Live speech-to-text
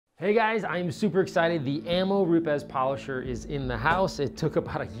Hey guys, I'm super excited. The AMMO Rupes polisher is in the house. It took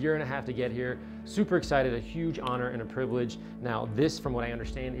about 1.5 years to get here. Super excited, a huge honor and a privilege. Now this, from what I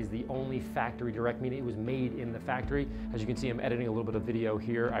understand, is the only factory direct, meaning it was made in the factory. As you can see, I'm editing a little bit of video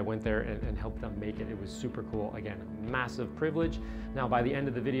here. I went there and helped them make it. It was super cool. Again, massive privilege. Now by the end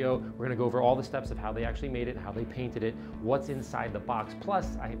of the video, we're gonna go over all the steps of how they actually made it, how they painted it, what's inside the box.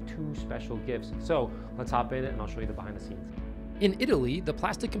 Plus, I have 2 special gifts. So let's hop in and I'll show you the behind the scenes. In Italy, the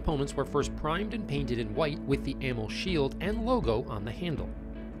plastic components were first primed and painted in white with the AMMO shield and logo on the handle.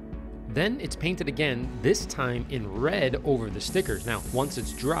 Then it's painted again, this time in red over the stickers. Now, once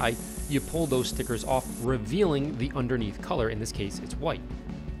it's dry, you pull those stickers off, revealing the underneath color. In this case, it's white.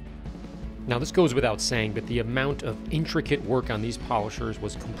 Now, this goes without saying, but the amount of intricate work on these polishers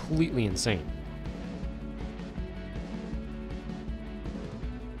was completely insane.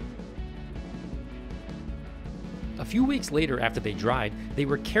 A few weeks later, after they dried, they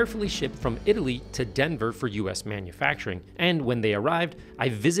were carefully shipped from Italy to Denver for US manufacturing, and when they arrived, I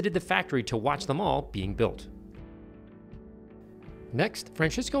visited the factory to watch them all being built. Next,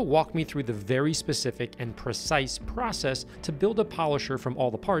 Francisco walked me through the very specific and precise process to build a polisher from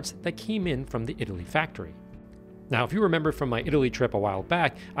all the parts that came in from the Italy factory. Now, if you remember from my Italy trip a while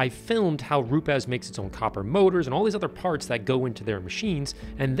back, I filmed how Rupes makes its own copper motors and all these other parts that go into their machines,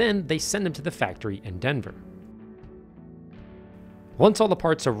 and then they send them to the factory in Denver. Once all the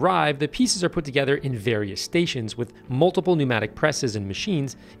parts arrive, the pieces are put together in various stations with multiple pneumatic presses and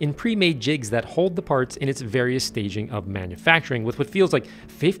machines in pre-made jigs that hold the parts in its various staging of manufacturing, with what feels like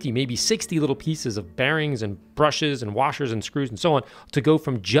 50, maybe 60 little pieces of bearings and brushes and washers and screws and so on to go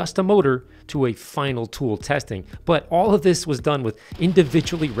from just a motor to a final tool testing. But all of this was done with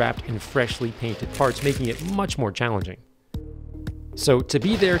individually wrapped and freshly painted parts, making it much more challenging. So to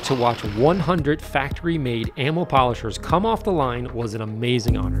be there to watch 100 factory-made AMMO polishers come off the line was an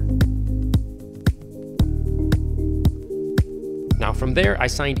amazing honor. Now from there, I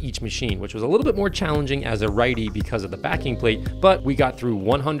signed each machine, which was a little bit more challenging as a righty because of the backing plate, but we got through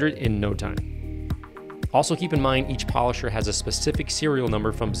 100 in no time. Also keep in mind, each polisher has a specific serial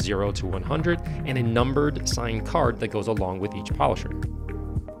number from 0 to 100 and a numbered signed card that goes along with each polisher.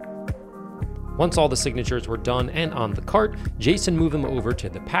 Once all the signatures were done and on the cart, Jason moved them over to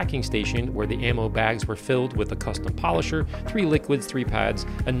the packing station where the AMMO bags were filled with a custom polisher, 3 liquids, 3 pads,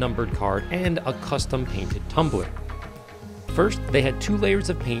 a numbered card, and a custom painted tumbler. First, they had 2 layers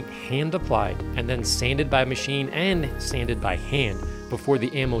of paint hand applied and then sanded by machine and sanded by hand before the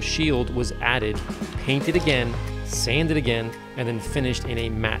AMMO shield was added, painted again, sanded again, and then finished in a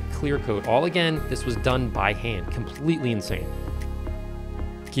matte clear coat. All again, this was done by hand, completely insane.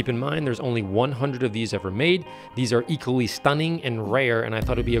 Keep in mind, there's only 100 of these ever made. These are equally stunning and rare, and I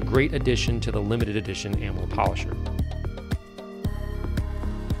thought it'd be a great addition to the limited edition AMMO polisher.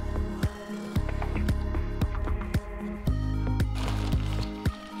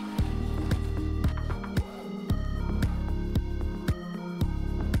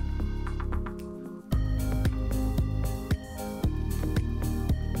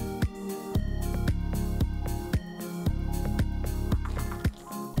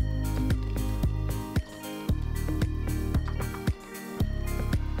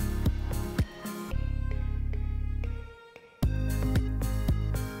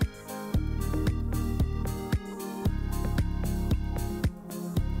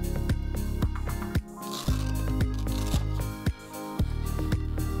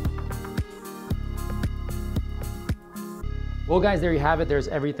 Well guys, there you have it. There's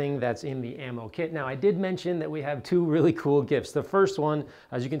everything that's in the AMMO kit. Now I did mention that we have 2 really cool gifts. The first one,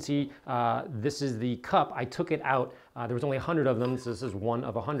 as you can see, this is the cup. I took it out. There was only 100 of them, so this is 1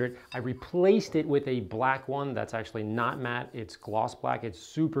 of 100. I replaced it with a black one that's actually not matte. It's gloss black. It's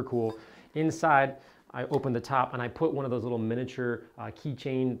super cool. Inside, I opened the top and I put one of those little miniature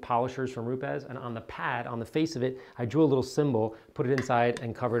keychain polishers from Rupes, and on the pad, on the face of it, I drew a little symbol, put it inside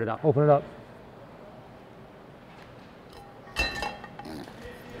and covered it up. Open it up.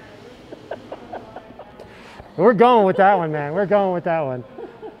 We're going with that one, man. We're going with that one.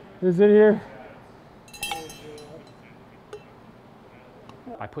 Is it here?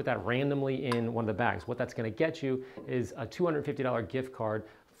 I put that randomly in one of the bags. What that's gonna get you is a $250 gift card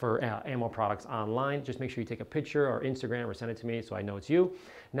for AMMO products online. Just make sure you take a picture or Instagram or send it to me so I know it's you.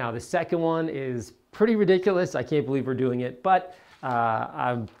 Now the second one is pretty ridiculous. I can't believe we're doing it, but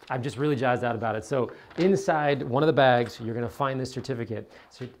I'm just really jazzed out about it. So inside one of the bags, you're gonna find this certificate.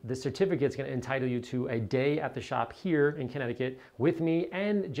 So this certificate's gonna entitle you to a day at the shop here in Connecticut with me,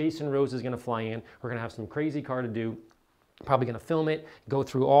 and Jason Rose is gonna fly in. We're gonna have some crazy car to do. Probably gonna film it, go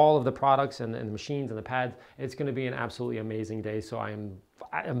through all of the products and the machines and the pads. It's gonna be an absolutely amazing day. So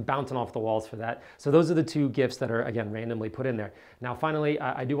I'm bouncing off the walls for that. So those are the two gifts that are, again, randomly put in there. Now, finally,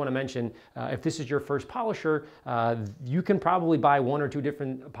 I do want to mention, if this is your first polisher, you can probably buy one or two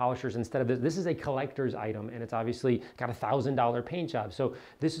different polishers instead of this. This is a collector's item, and it's obviously got a $1,000 paint job. So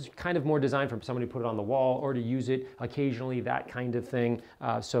this is kind of more designed for somebody to put it on the wall or to use it occasionally, that kind of thing.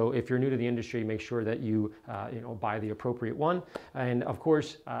 So if you're new to the industry, make sure that you, buy the appropriate one. And of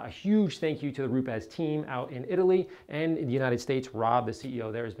course, a huge thank you to the Rupes team out in Italy and in the United States. Rob, the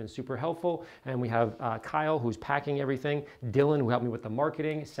CEO there, has been super helpful. And we have Kyle, who's packing everything, Dylan, who helped me with the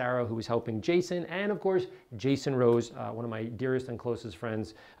marketing, Sarah, who was helping Jason, and of course, Jason Rose, one of my dearest and closest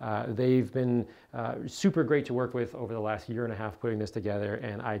friends. They've been super great to work with over the last year and a half putting this together,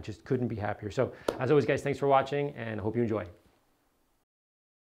 and I just couldn't be happier. So as always, guys, thanks for watching, and I hope you enjoy.